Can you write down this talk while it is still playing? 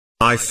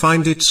I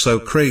find it so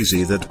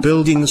crazy that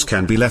buildings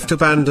can be left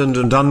abandoned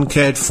and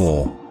uncared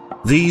for.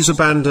 These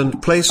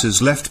abandoned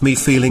places left me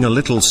feeling a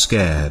little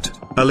scared,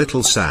 a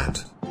little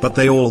sad, but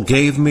they all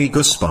gave me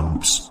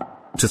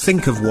goosebumps. To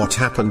think of what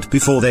happened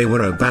before they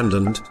were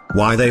abandoned,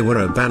 why they were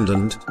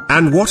abandoned,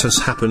 and what has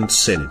happened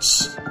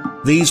since.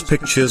 These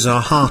pictures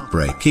are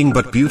heartbreaking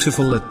but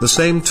beautiful at the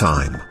same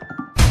time.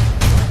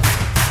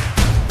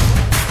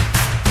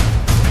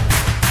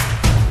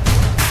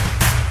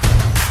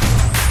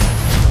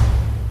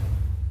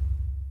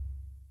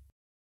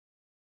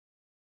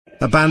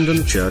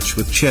 Abandoned church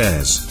with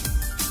chairs.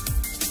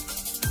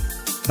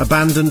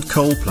 Abandoned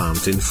coal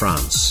plant in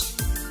France.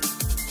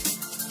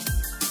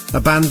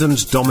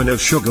 Abandoned Domino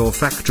sugar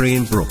factory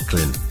in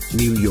Brooklyn,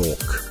 New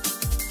York.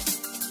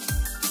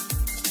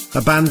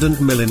 Abandoned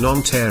mill in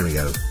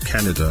Ontario,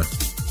 Canada.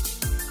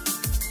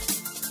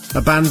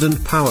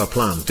 Abandoned power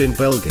plant in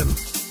Belgium.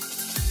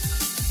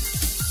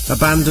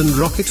 Abandoned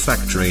rocket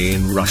factory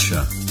in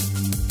Russia.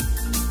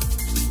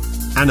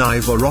 An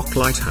Ivar Rock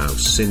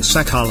lighthouse in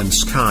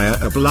Sakhalinskaya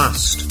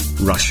Oblast,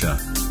 Russia.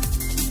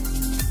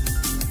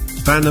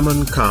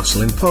 Bannerman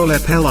Castle in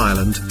Polepel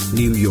Island,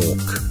 New York.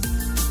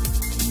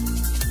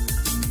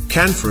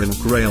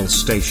 Canfranc rail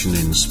station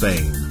in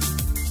Spain.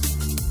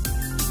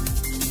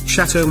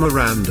 Chateau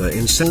Miranda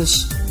in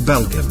Sils,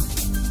 Belgium.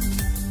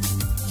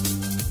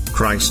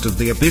 Christ of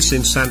the Abyss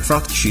in San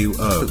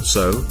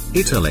Fructuoso,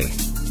 Italy.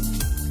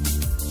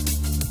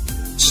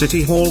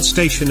 City Hall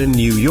Station in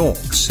New York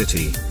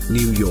City,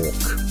 New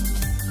York.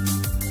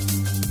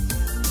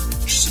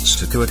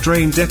 Stokoe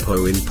train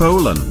depot in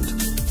Poland.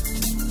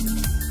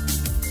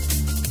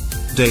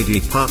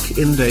 Dady Park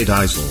in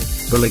Dadyzel,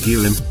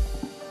 Belgium.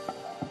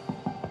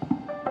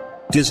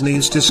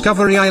 Disney's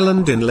Discovery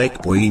Island in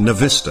Lake Buena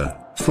Vista,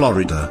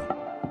 Florida.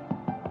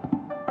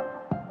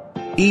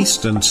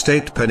 Eastern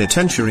State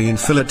Penitentiary in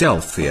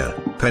Philadelphia,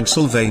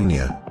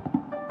 Pennsylvania.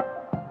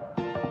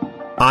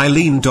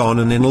 Eileen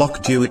Donnan in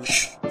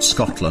Lockdewich,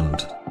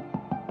 Scotland.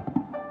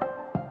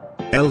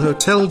 El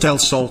Hotel del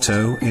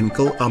Salto in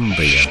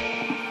Colombia.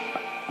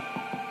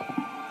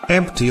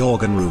 Empty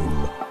organ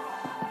room.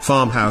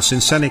 Farmhouse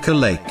in Seneca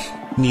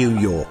Lake, New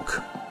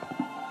York.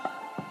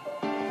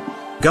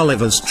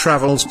 Gulliver's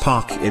Travels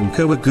Park in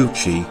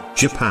Kawaguchi,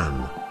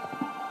 Japan.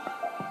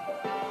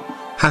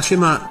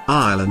 Hashima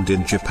Island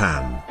in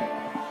Japan.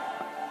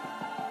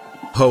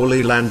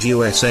 Holy Land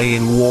USA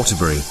in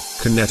Waterbury,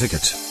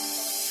 Connecticut.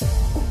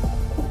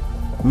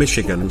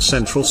 Michigan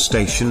Central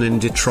Station in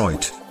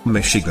Detroit,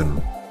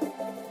 Michigan.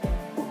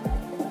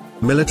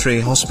 Military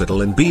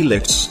Hospital in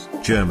Belitz,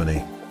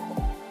 Germany.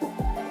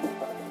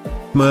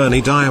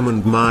 Mirny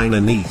Diamond Mine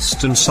in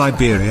Eastern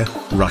Siberia,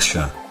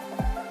 Russia.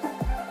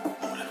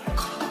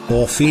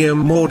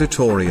 Orpheum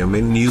Auditorium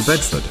in New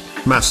Bedford,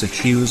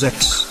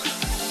 Massachusetts.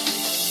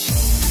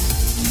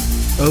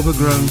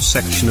 Overgrown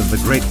section of the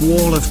Great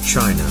Wall of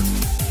China.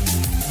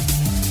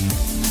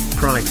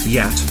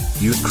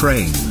 Pripyat,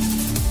 Ukraine.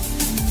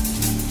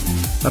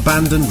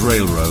 Abandoned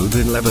railroad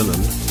in Lebanon,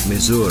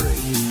 Missouri.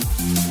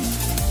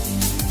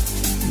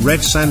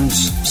 Red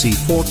Sands Sea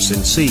Forts in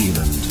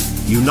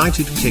Sealand,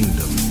 United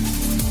Kingdom.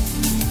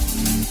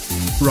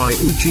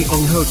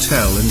 Ryujeong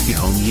Hotel in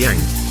Pyongyang,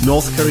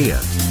 North Korea.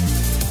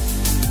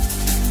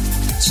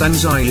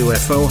 Sanzai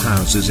UFO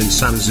houses in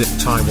Sanzit,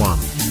 Taiwan.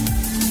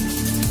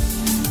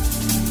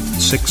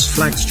 Six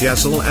Flags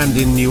Jazzeland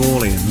in New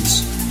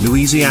Orleans,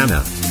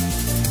 Louisiana.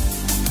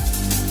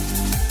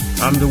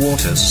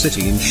 Underwater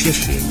City in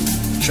Xixing,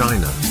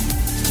 China.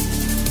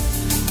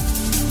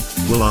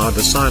 Willard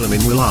Asylum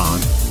in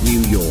Willard,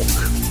 New York.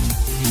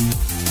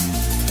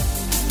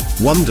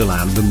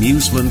 Wonderland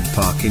Amusement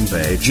Park in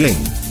Beijing,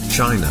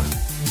 China.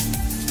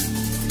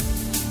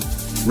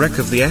 Wreck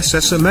of the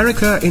SS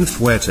America in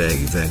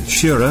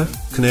Fuerteventura,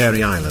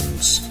 Canary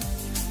Islands.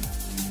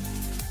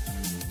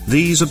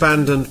 These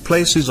abandoned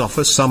places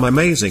offer some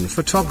amazing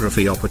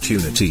photography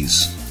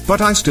opportunities, but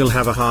I still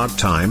have a hard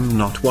time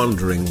not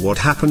wondering what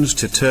happened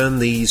to turn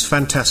these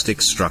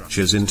fantastic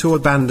structures into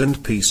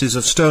abandoned pieces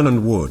of stone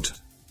and wood.